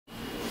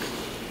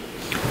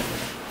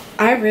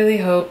I really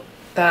hope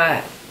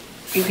that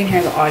you can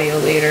hear the audio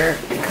later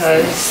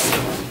because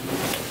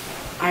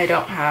I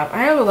have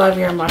a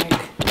lavalier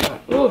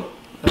mic. Ooh,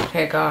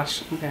 okay,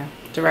 gosh, okay,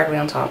 directly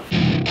on top.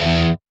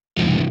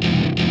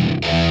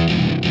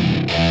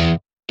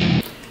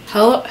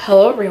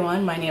 Hello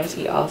everyone, my name is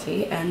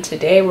Ozie, and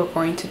today we're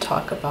going to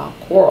talk about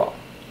coral.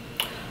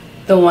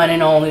 The one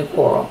and only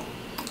coral.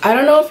 I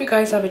don't know if you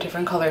guys have a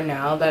different color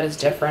now that is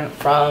different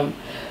from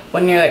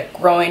when you're like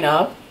growing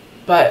up,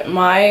 but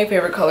my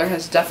favorite color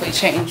has definitely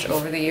changed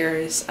over the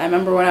years. I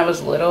remember when I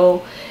was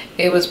little,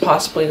 it was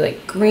possibly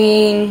like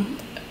green,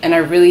 and I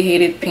really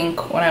hated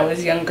pink when I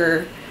was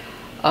younger.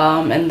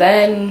 And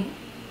then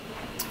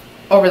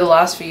over the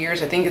last few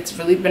years, I think it's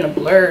really been a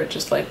blur,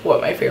 just like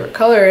what my favorite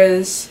color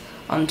is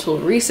until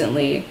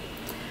recently.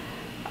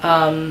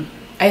 I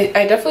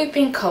definitely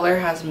think color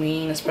has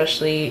meaning,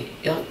 especially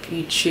if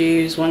you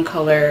choose one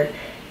color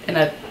in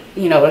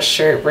a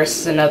shirt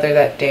versus another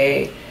that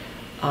day,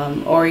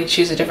 or you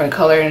choose a different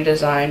color in a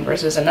design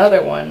versus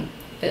another one.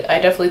 I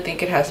definitely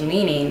think it has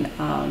meaning,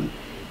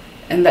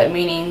 and that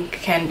meaning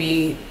can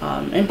be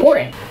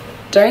important.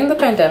 During the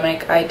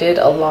pandemic, I did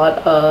a lot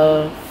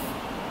of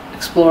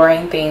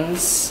exploring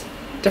things,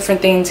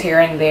 different things here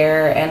and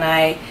there, and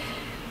I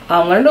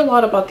learned a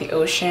lot about the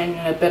ocean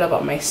and a bit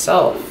about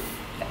myself.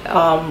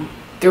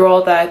 Through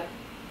all that,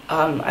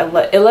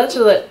 it led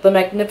to the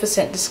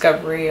magnificent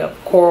discovery of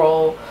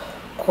coral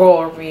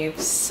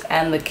reefs,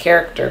 and the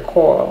character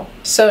coral.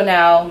 So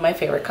now my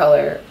favorite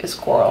color is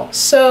coral.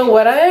 So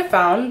what I have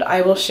found,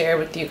 I will share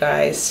with you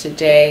guys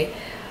today,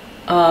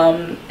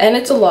 and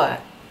it's a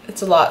lot.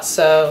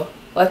 So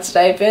let's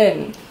dive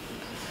in.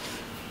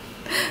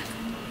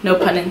 No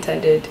pun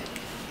intended.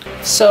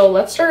 So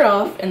let's start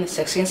off in the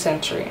 16th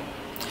century.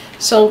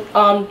 So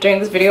during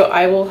this video,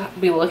 I will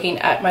be looking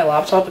at my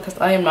laptop because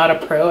I am not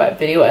a pro at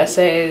video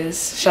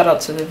essays. Shout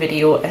out to the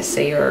video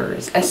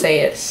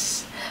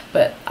essayists,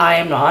 but I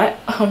am not.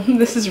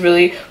 This was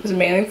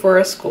mainly for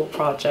a school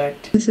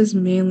project. This is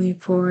mainly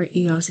for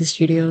Ozie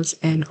Studios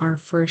and our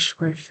first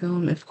short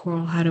film, If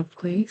Coral Had a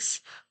Place,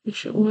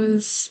 which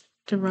was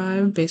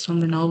derived based on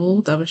the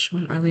novel that was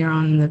shown earlier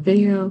on in the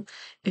video.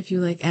 If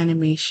you like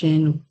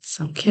animation with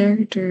some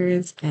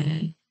characters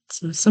and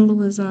some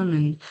symbolism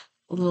and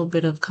a little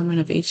bit of coming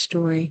of age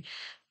story,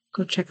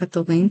 go check out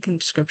the link in the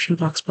description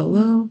box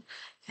below,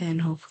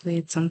 and hopefully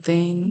it's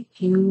something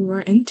you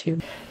are into.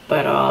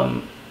 But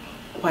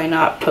why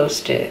not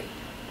post it,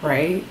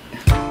 right?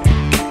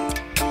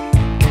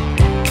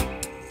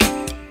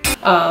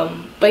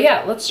 But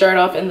yeah, let's start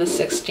off in the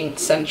 16th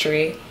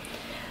century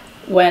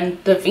when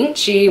Da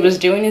Vinci was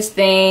doing his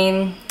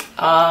thing,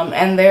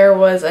 and there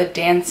was a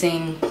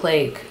dancing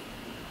plague.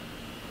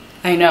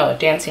 I know, a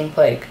dancing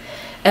plague.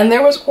 And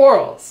there was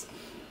corals.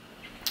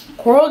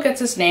 Coral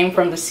gets its name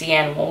from the sea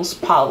animals,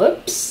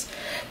 polyps,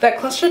 that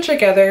cluster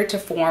together to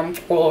form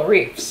coral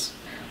reefs,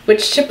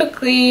 which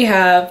typically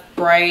have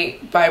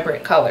bright,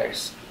 vibrant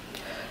colors.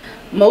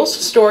 Most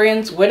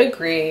historians would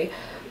agree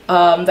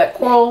that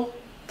coral,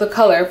 the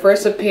color,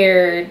 first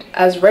appeared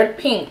as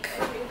red-pink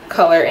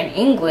color in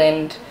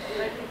England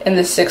in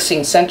the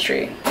 16th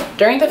century.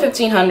 During the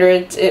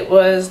 1500s, it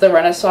was the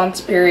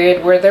Renaissance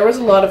period where there was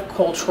a lot of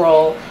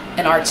cultural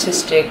and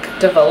artistic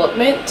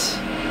development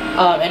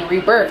and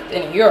rebirth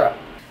in Europe.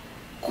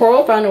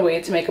 Coral found a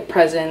way to make a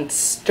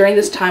presence during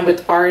this time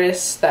with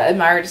artists that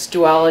admired its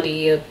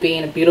duality of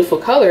being a beautiful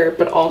color,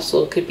 but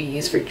also could be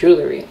used for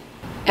jewelry.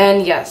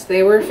 And yes,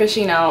 they were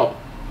fishing out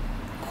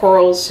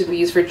corals to be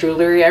used for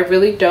jewelry. I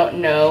really don't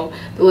know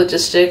the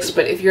logistics,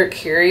 but if you're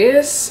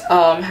curious,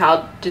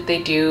 how did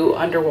they do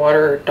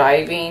underwater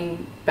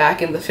diving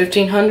back in the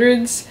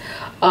 1500s?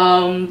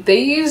 They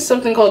used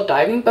something called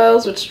diving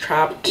bells, which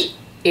trapped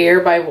air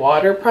by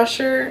water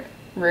pressure.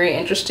 Very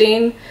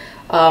interesting.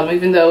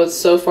 Even though it's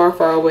so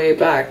far away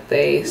back,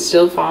 they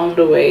still found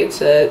a way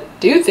to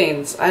do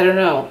things. I don't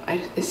know.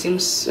 It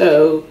seems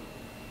so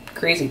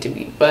crazy to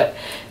me, but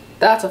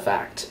that's a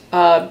fact.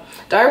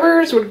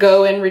 Divers would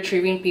go in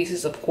retrieving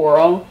pieces of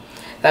coral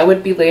that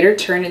would be later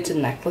turned into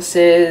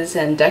necklaces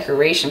and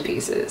decoration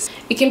pieces.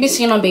 It can be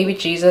seen on baby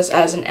Jesus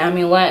as an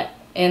amulet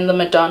in the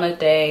Madonna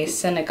de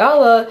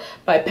Senegala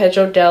by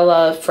Pedro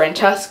della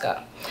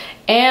Francesca,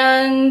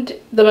 and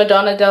the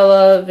Madonna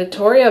della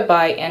Vittoria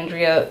by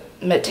Andrea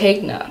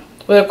Mantegna,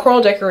 with a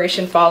coral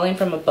decoration falling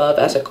from above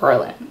as a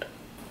garland.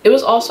 It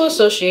was also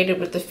associated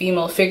with the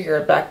female figure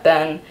back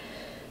then,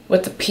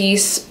 with the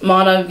piece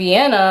Monna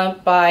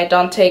Vienna by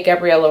Dante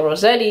Gabriele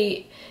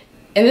Rossetti.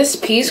 In this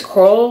piece,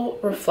 coral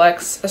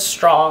reflects a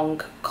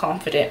strong,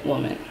 confident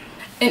woman.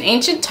 In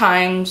ancient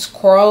times,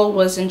 coral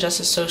wasn't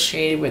just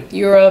associated with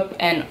Europe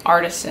and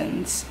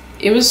artisans.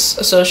 It was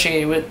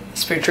associated with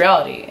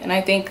spirituality, and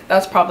I think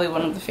that's probably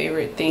one of the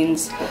favorite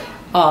things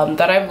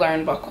that I've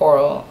learned about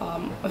coral,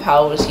 of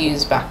how it was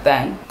used back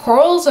then.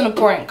 Coral is an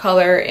important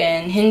color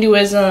in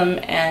Hinduism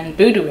and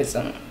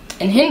Buddhism.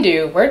 In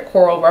Hindu, word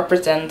coral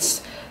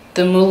represents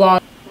the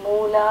Muladhara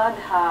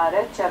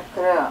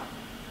Chakra.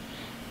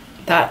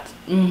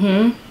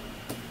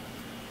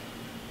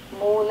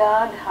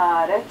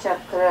 Muladhara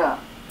Chakra.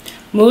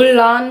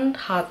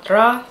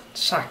 Mulandhara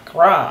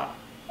chakra.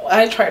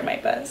 I tried my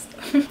best.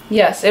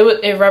 Yes,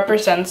 it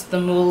represents the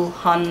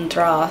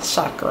Mulandhara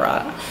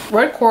chakra.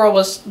 Red coral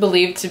was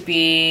believed to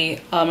be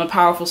a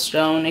powerful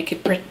stone. It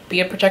could be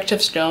a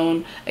protective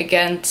stone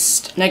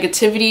against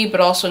negativity,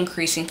 but also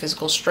increasing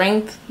physical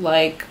strength,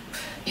 like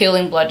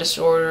healing blood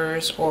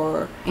disorders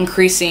or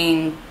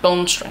increasing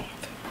bone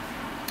strength.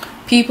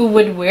 People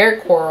would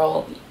wear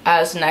coral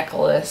as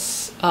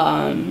necklace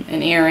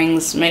and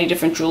earrings, many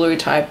different jewelry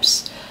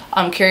types,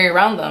 carry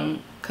around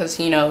them, because,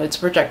 you know, it's a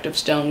protective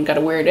stone, you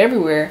gotta wear it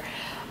everywhere.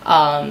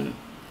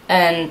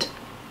 And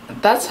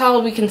that's how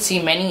we can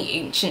see many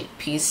ancient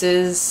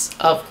pieces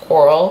of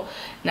coral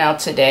now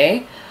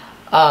today.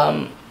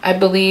 I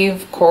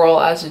believe coral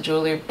as a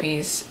jewelry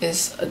piece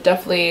is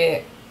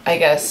definitely, I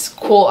guess,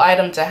 cool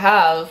item to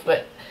have,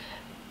 but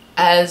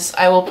as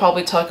I will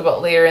probably talk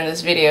about later in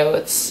this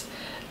video,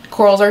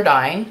 corals are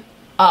dying,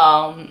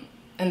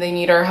 and they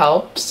need our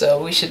help,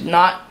 so we should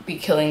not be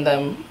killing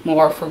them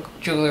more for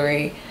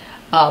jewelry.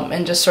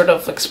 And just sort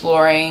of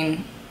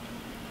exploring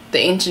the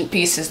ancient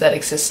pieces that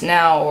exist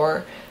now,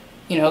 or,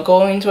 you know,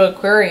 going to an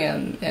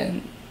aquarium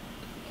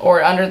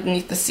or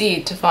underneath the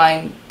sea to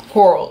find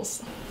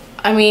corals.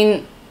 I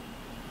mean,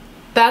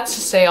 that's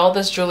to say, all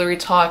this jewelry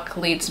talk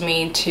leads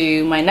me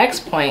to my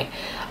next point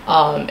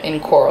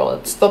in coral.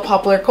 It's the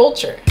popular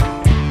culture.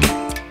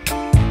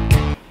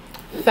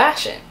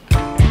 Fashion.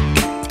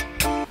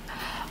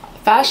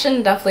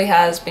 Fashion definitely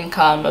has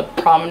become a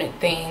prominent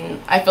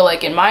thing, I feel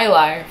like, in my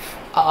life.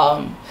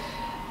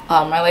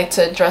 I like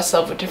to dress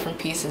up with different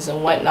pieces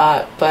and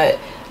whatnot, but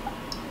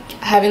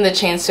having the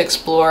chance to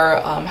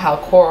explore how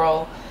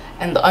coral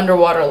and the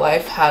underwater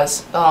life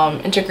has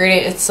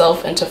integrated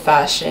itself into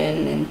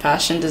fashion and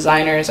fashion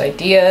designers'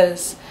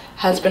 ideas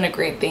has been a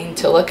great thing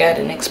to look at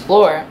and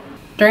explore.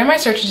 During my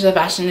search into the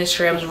fashion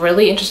industry, I was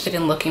really interested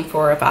in looking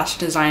for a fashion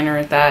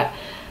designer that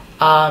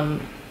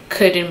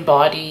could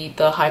embody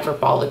the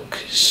hyperbolic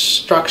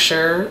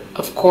structure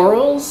of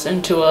corals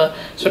into a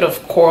sort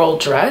of coral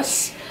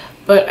dress,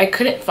 but I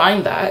couldn't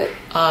find that.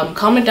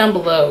 Comment down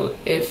below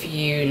if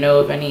you know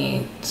of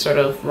any sort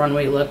of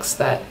runway looks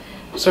that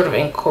sort of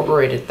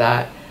incorporated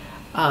that.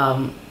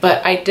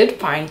 But I did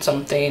find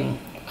something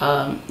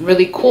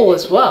really cool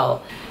as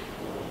well.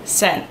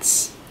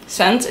 Scents.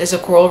 Scents is a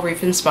coral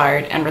reef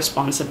inspired and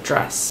responsive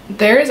dress.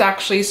 There is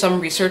actually some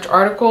research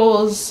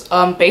articles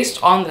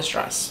based on this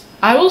dress.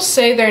 I will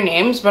say their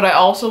names, but I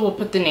also will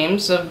put the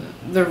names of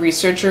the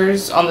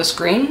researchers on the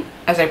screen,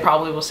 as I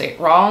probably will say it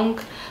wrong.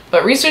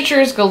 But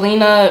researchers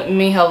Galina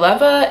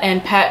Mihaleva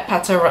and Pat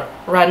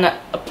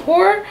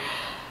Patsaranapur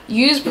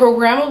use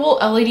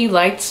programmable LED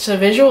lights to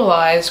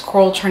visualize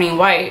coral turning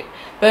white,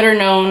 better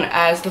known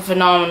as the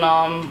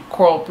phenomenon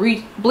coral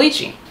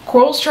bleaching.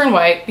 Corals turn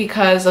white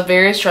because of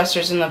various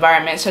stressors in the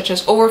environment, such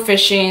as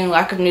overfishing,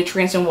 lack of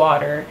nutrients in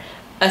water,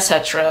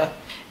 etc.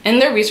 In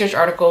their research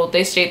article,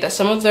 they state that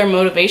some of their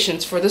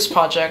motivations for this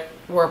project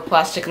were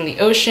plastic in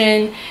the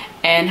ocean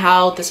and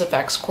how this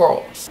affects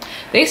corals.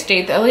 They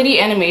state that LED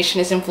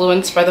animation is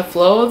influenced by the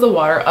flow of the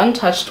water,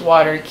 untouched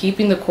water,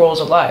 keeping the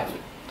corals alive,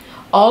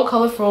 all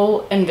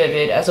colorful and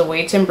vivid as a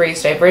way to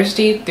embrace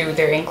diversity through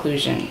their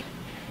inclusion.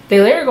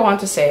 They later go on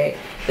to say,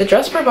 the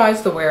dress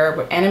provides the wearer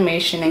with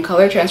animation and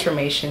color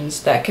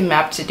transformations that can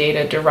map to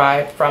data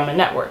derived from a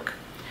network.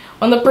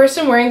 When the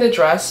person wearing the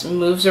dress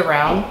moves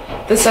around,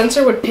 the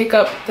sensor would pick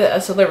up the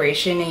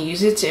acceleration and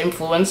use it to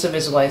influence the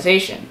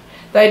visualization.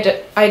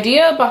 The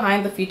idea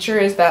behind the feature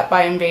is that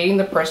by invading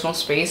the personal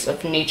space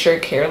of nature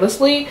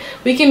carelessly,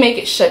 we can make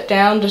it shut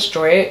down,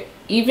 destroy it,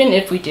 even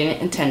if we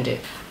didn't intend it.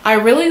 I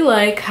really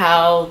like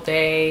how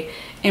they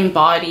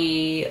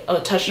embody a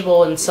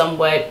touchable and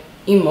somewhat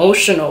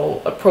emotional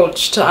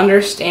approach to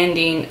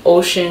understanding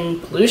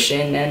ocean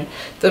pollution and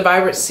the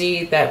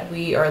vibrancy that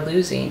we are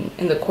losing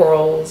in the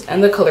corals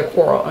and the color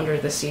coral under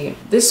the sea.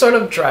 This sort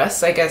of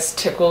dress, I guess,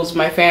 tickles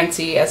my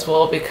fancy as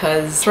well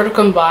because it sort of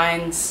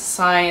combines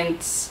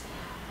science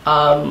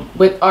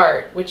with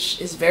art,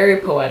 which is very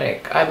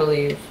poetic, I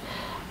believe.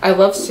 I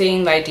love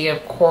seeing the idea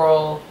of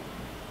coral,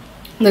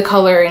 the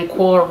color in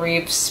coral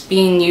reefs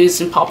being used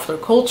in popular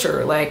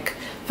culture, like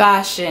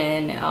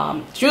fashion,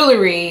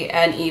 jewelry,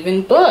 and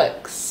even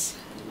books.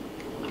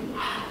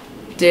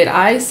 Did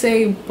I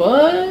say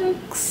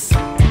books?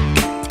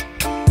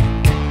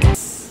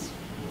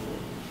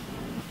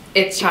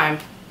 It's time.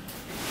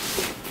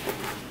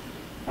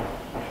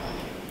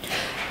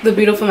 The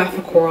Beautiful Math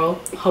of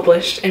Coral,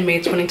 published in May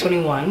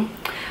 2021,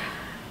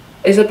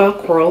 is about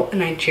Coral, a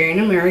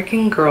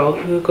Nigerian-American girl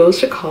who goes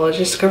to college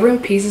discovering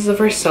pieces of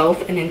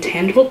herself and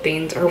intangible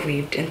things are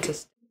weaved into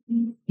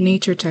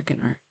nature, tech,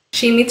 and art.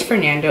 She meets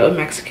Fernando, a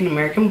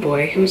Mexican-American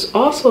boy who's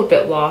also a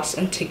bit lost,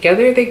 and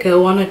together they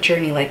go on a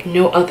journey like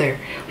no other,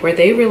 where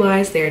they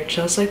realize they are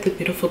just like the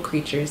beautiful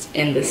creatures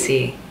in the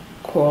sea.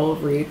 Coral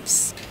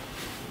reefs.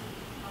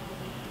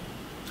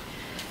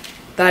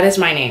 That is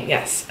my name,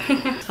 yes.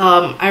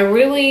 I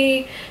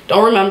really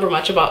don't remember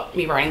much about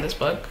me writing this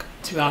book,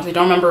 to be honest. I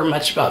don't remember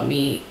much about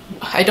me.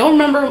 I don't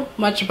remember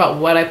much about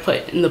what I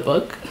put in the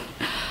book.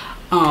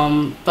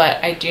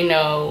 but I do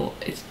know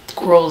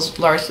Coral's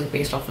largely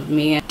based off of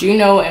me. I do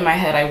know in my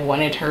head I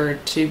wanted her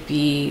to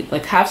be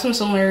like have some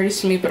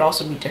similarities to me but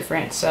also be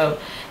different, so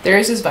there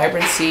is this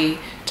vibrancy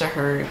to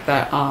her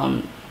that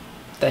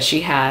that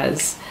she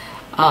has,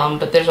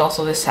 but there's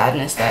also this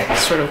sadness that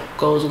sort of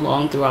goes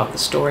along throughout the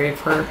story of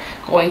her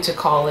going to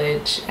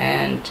college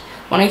and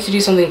wanting to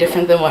do something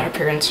different than what her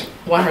parents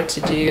want her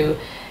to do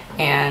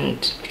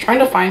and trying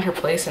to find her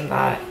place in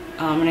that.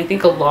 And I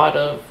think a lot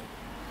of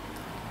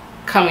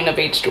coming of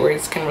age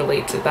stories can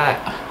relate to that.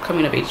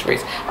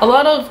 A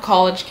lot of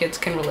college kids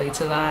can relate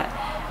to that,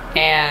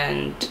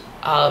 and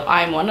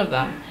I'm one of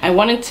them. I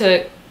wanted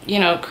to, you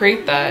know,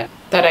 create that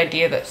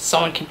idea that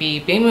someone can be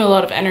being with a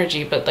lot of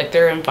energy, but like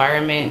their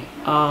environment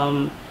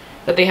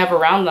that they have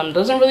around them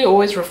doesn't really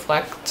always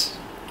reflect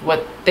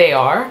what they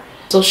are.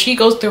 So she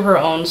goes through her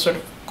own sort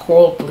of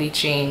coral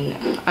bleaching,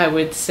 I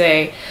would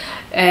say,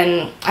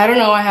 and I don't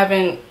know, I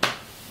haven't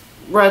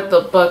read the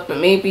book, but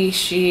maybe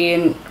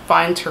she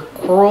finds her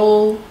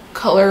coral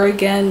color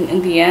again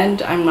in the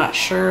end. I'm not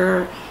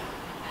sure.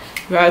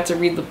 You had to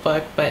read the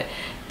book, but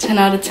 10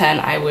 out of 10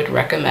 I would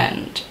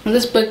recommend.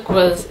 This book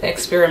was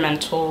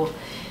experimental.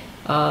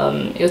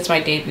 It was my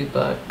debut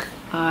book.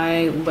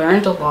 I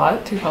learned a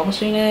lot through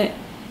publishing it,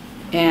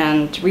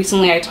 and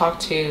recently I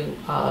talked to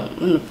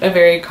a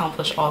very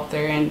accomplished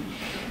author, and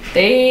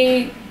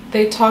they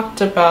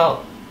talked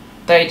about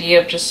the idea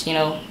of just, you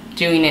know,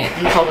 doing it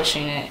and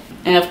publishing it.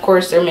 And of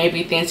course there may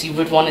be things you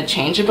would want to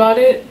change about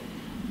it,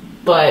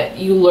 but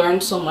you learn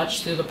so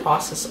much through the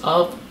process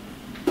of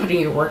putting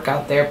your work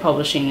out there,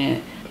 publishing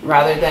it,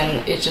 rather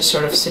than it just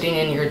sort of sitting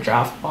in your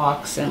draft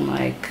box and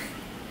like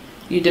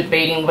you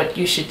debating what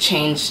you should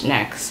change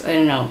next. I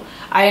don't know.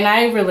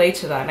 I relate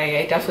to that.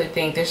 I definitely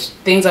think there's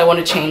things I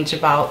want to change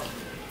about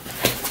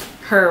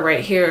her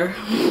right here.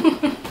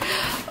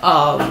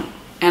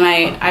 And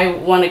I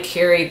want to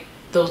carry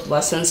those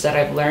lessons that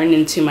I've learned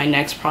into my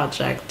next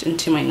project,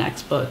 into my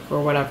next book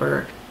or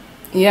whatever.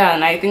 Yeah,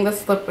 and I think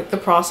that's the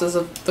process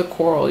of the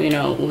coral, you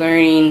know,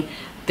 learning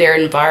their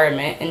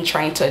environment and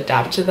trying to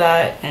adapt to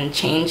that and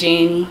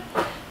changing,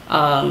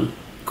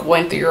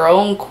 going through your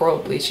own coral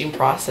bleaching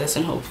process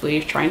and hopefully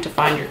trying to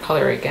find your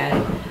color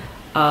again.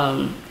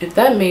 If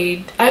that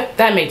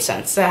made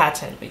sense. That had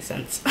to make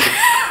sense.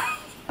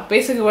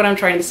 Basically what I'm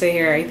trying to say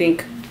here, I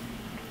think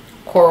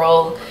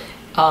coral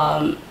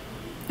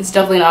is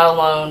definitely not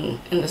alone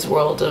in this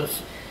world of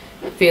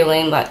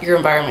feeling that your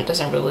environment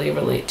doesn't really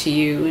relate to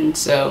you, and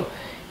so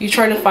you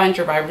try to find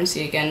your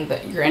vibrancy again,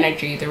 that your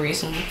energy, the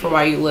reason for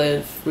why you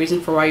live,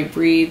 reason for why you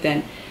breathe.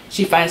 And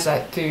she finds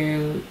that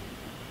through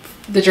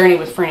the journey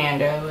with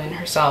Fernando and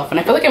herself. And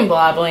I feel like I'm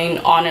blabbling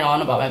on and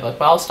on about my book,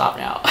 but I'll stop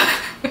now.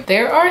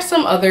 There are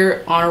some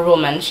other honorable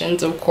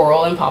mentions of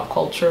coral in pop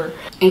culture,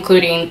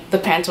 including the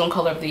Pantone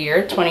Color of the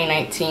Year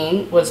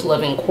 2019 was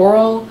Living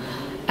Coral.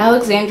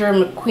 Alexandra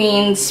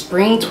McQueen's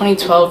Spring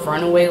 2012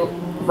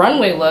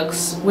 runway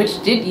looks,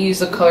 which did use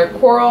the color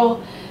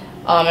coral,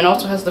 and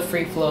also has the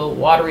free flow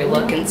watery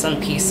look in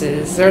some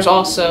pieces. There's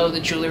also the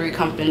jewelry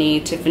company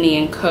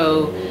Tiffany &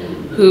 Co,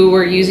 who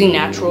were using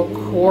natural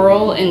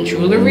coral in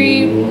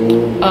jewelry,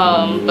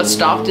 but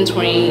stopped in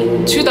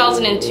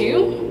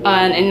 2002,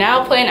 and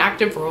now play an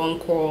active role in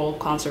coral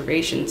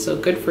conservation, so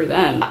good for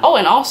them. Oh,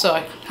 and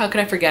also, how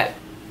could I forget?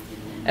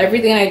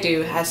 Everything I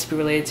do has to be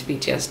related to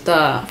BTS,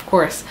 duh, of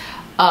course.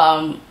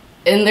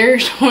 In their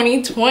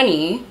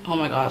 2020, oh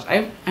my gosh,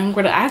 I'm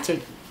gonna answer.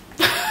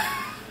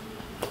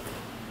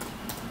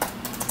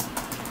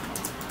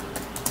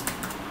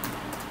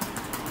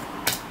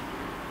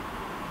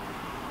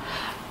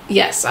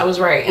 Yes, I was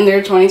right. In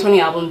their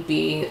 2020 album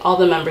B, all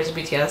the members of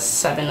BTS,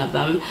 7 of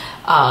them,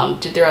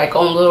 did their like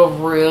own little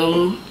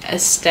room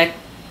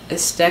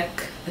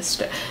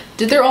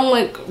did their own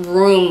like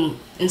room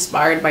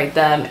inspired by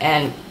them,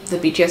 and the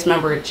BTS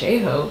member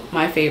Jaeho,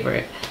 my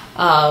favorite,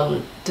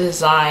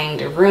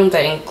 designed a room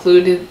that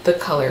included the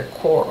color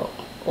coral,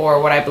 or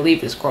what I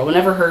believe is coral. We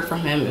never heard from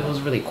him it was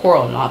really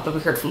coral or not, but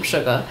we heard from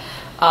Suga.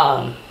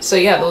 So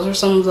yeah, those are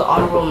some of the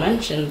honorable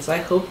mentions. I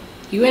hope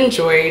you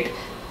enjoyed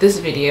this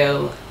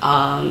video,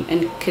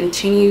 and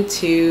continue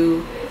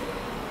to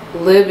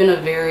live in a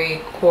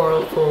very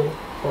coralful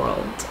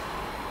world.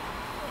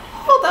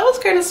 Oh, that was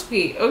kind of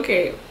sweet.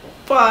 Okay,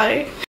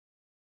 bye.